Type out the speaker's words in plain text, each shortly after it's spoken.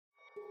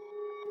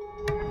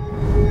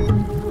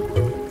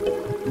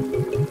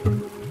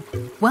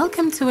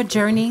Welcome to a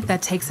journey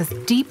that takes us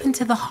deep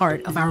into the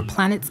heart of our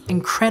planet's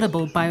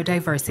incredible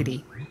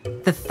biodiversity,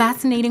 the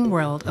fascinating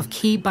world of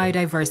key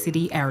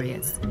biodiversity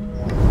areas.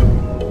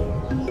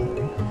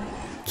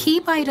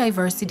 Key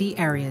biodiversity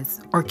areas,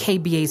 or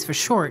KBAs for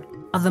short,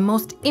 are the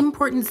most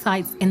important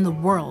sites in the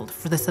world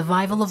for the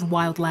survival of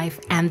wildlife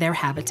and their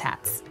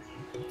habitats.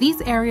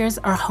 These areas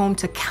are home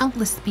to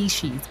countless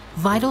species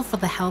vital for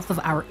the health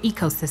of our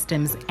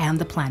ecosystems and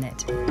the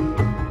planet.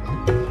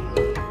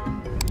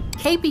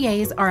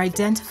 KBAs are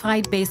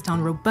identified based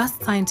on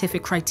robust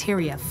scientific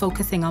criteria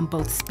focusing on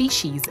both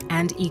species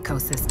and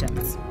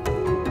ecosystems.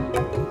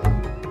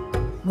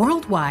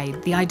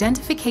 Worldwide, the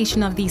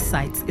identification of these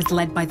sites is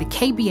led by the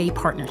KBA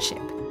Partnership,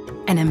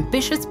 an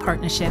ambitious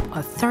partnership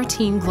of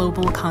 13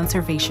 global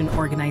conservation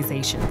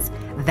organizations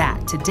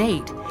that, to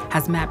date,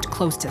 has mapped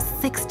close to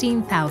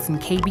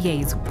 16,000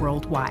 KBAs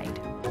worldwide.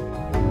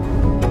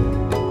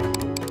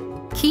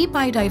 Key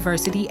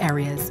biodiversity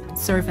areas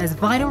serve as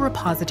vital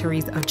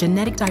repositories of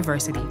genetic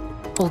diversity,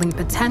 holding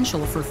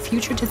potential for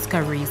future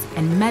discoveries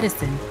in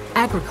medicine,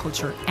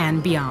 agriculture,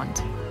 and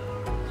beyond.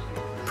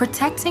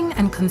 Protecting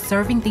and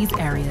conserving these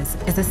areas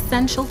is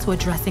essential to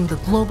addressing the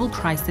global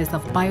crisis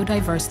of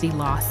biodiversity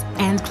loss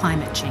and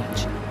climate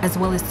change, as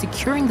well as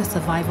securing the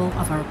survival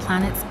of our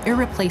planet's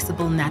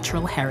irreplaceable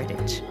natural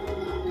heritage.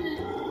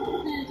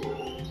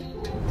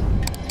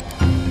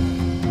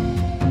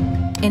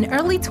 In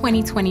early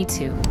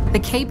 2022, the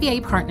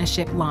KBA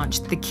Partnership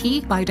launched the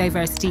Key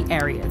Biodiversity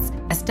Areas,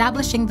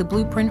 establishing the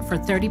blueprint for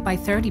 30 by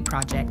 30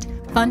 project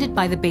funded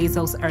by the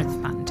Bezos Earth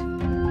Fund.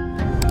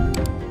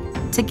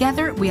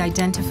 Together, we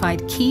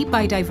identified key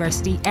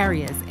biodiversity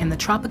areas in the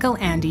tropical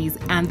Andes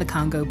and the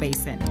Congo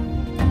Basin.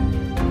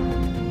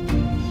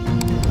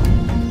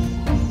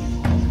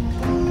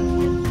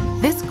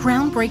 This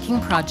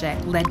groundbreaking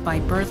project, led by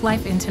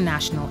BirdLife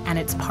International and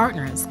its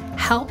partners,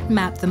 helped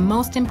map the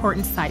most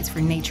important sites for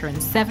nature in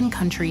 7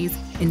 countries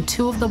in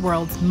 2 of the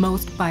world's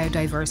most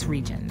biodiverse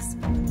regions.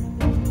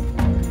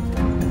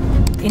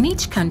 In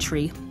each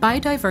country,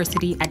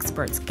 biodiversity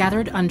experts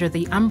gathered under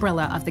the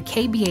umbrella of the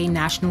KBA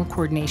National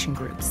Coordination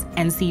Groups,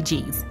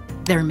 NCGs.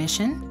 Their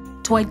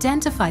mission? To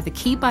identify the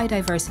key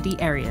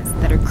biodiversity areas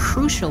that are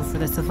crucial for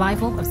the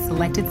survival of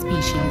selected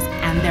species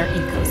and their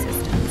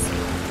ecosystems.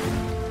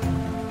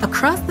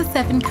 Across the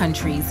 7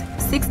 countries,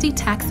 60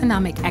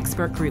 taxonomic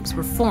expert groups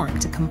were formed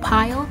to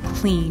compile,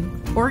 clean,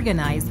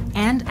 organize,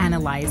 and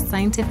analyze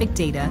scientific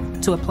data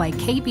to apply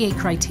KBA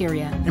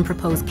criteria and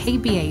propose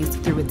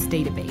KBAs through its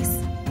database.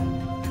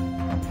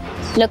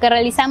 Lo que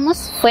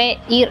realizamos fue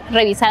ir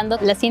revisando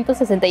las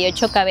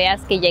 168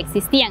 KBAs que ya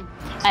existían.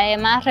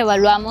 Además,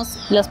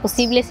 reevaluamos los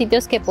posibles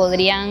sitios que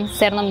podrían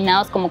ser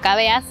nominados como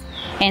KBAs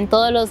en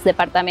todos los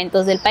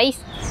departamentos del país.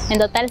 En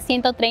total,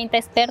 130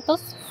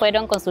 expertos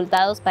fueron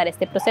consultados para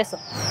este proceso.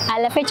 A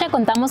la fecha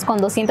contamos con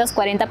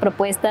 240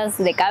 propuestas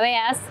de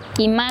KBAs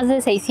y más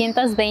de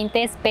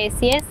 620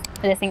 especies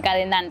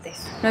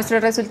desencadenantes.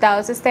 Nuestros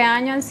resultados este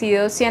año han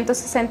sido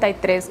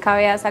 163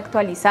 KBAs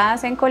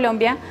actualizadas en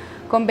Colombia,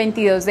 con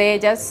 22 de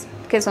ellas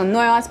que son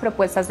nuevas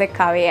propuestas de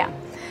KBA.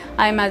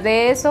 Además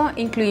de eso,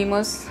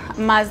 incluimos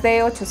más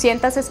de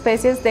 800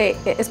 especies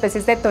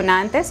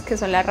detonantes, que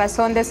son la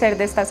razón de ser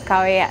de estas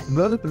KBA.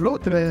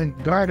 L'autre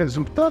grand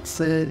résultat,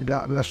 c'est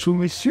la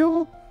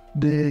soumission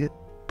de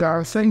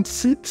 45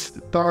 sites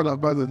dans la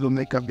base de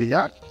données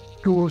KBA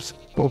qu'aux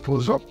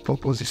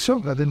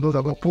propositions. Nous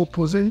avons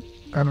proposé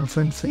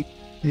 45 sites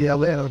et à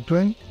l'heure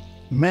actuelle.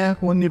 Mais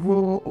au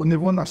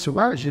niveau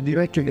national, je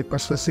dirais que les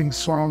processings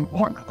sont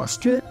bons parce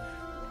que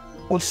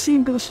aussi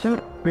de ce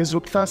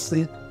résultat,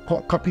 c'est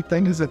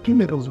capitaliser tous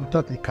les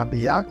résultats des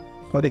KBA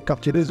pour les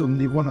capturer au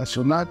niveau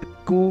national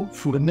pour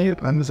fournir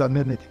à nos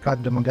amis les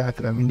cadres de mondial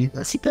à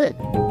l'université.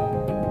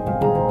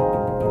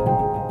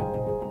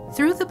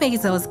 Through the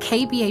Bezos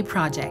KBA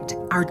project,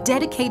 our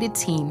dedicated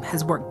team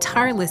has worked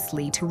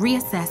tirelessly to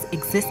reassess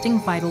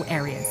existing vital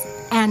areas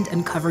and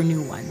uncover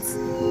new ones.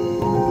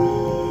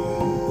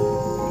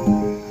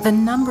 The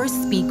numbers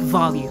speak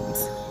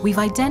volumes. We've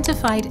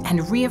identified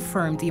and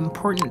reaffirmed the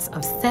importance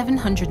of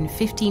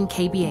 715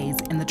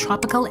 KBAs in the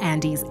tropical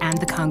Andes and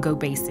the Congo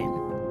Basin.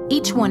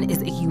 Each one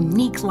is a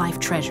unique life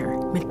treasure,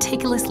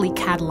 meticulously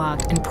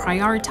cataloged and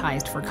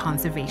prioritized for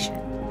conservation.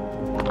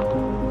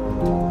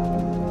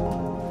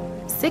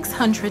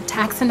 600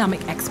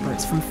 taxonomic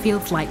experts from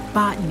fields like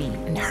botany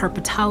and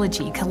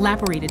herpetology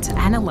collaborated to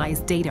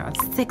analyze data of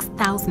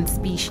 6,000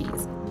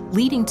 species,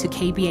 leading to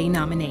KBA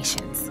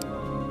nominations.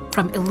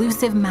 From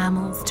elusive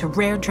mammals to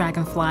rare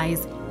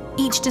dragonflies,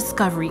 each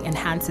discovery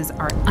enhances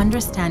our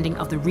understanding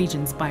of the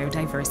region's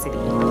biodiversity.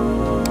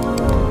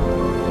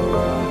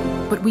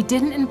 But we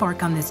didn't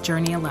embark on this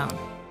journey alone.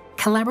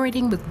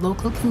 Collaborating with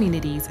local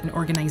communities and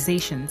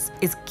organizations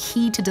is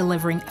key to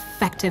delivering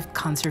effective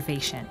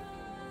conservation.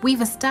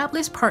 We've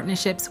established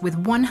partnerships with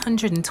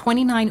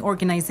 129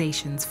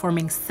 organizations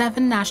forming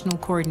 7 national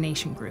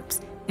coordination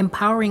groups,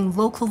 empowering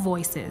local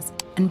voices,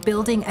 and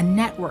building a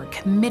network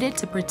committed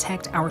to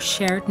protect our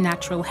shared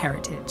natural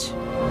heritage.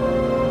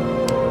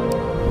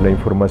 La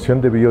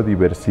información de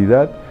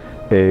biodiversidad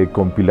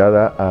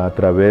compilada a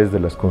través de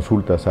las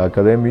consultas a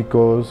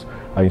académicos,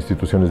 a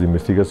instituciones de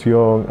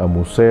investigación, a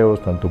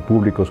museos, tanto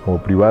públicos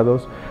como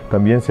privados.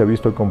 También se ha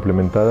visto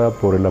complementada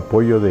por el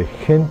apoyo de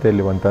gente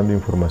levantando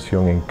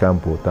información en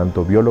campo,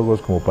 tanto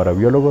biólogos como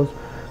parabiólogos,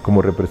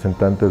 como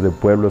representantes de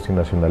pueblos y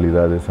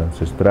nacionalidades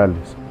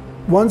ancestrales.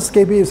 Once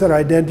KBAs are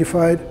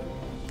identified,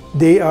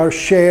 they are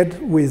shared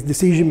with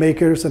decision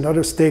makers and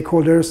other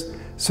stakeholders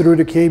through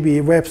the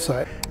KBA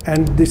website.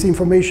 And this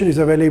information is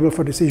available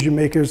for decision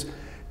makers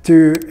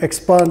to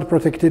expand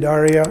protected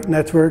area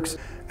networks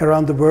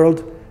around the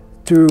world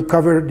to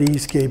cover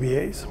these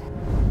KBAs.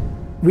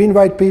 We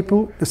invite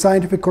people, the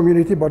scientific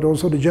community, but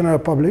also the general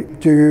public,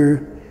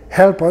 to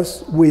help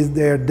us with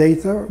their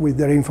data, with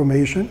their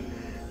information.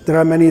 There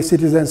are many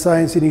citizen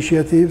science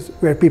initiatives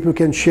where people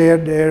can share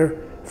their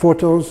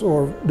photos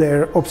or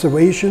their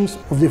observations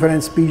of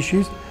different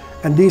species,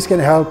 and these can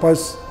help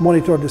us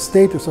monitor the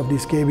status of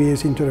these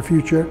KBAs into the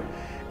future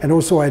and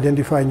also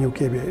identify new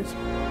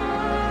KBAs.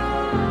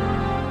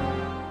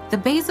 The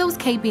Bezos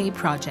KBA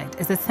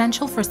project is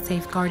essential for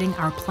safeguarding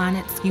our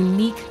planet's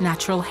unique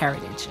natural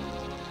heritage.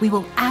 We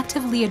will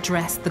actively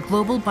address the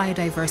global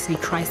biodiversity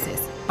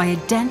crisis by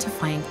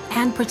identifying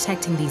and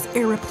protecting these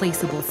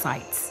irreplaceable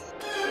sites.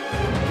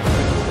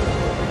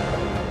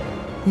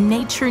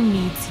 Nature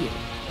needs you.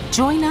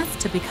 Join us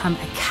to become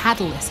a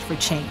catalyst for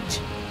change.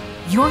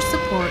 Your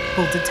support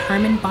will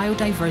determine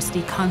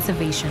biodiversity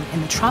conservation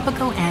in the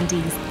tropical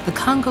Andes, the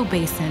Congo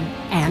Basin,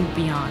 and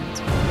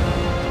beyond.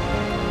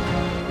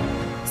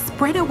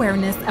 Spread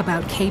awareness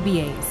about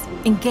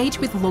KBAs, engage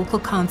with local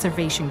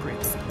conservation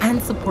groups,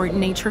 and support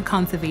nature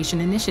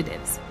conservation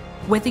initiatives.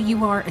 Whether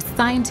you are a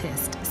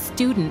scientist,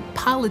 student,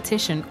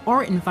 politician,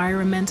 or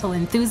environmental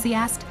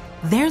enthusiast,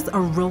 there's a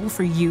role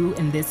for you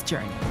in this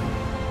journey.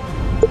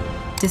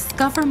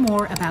 Discover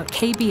more about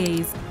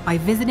KBAs by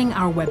visiting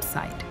our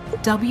website,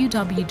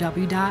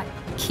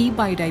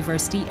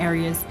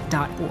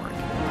 www.keybiodiversityareas.org.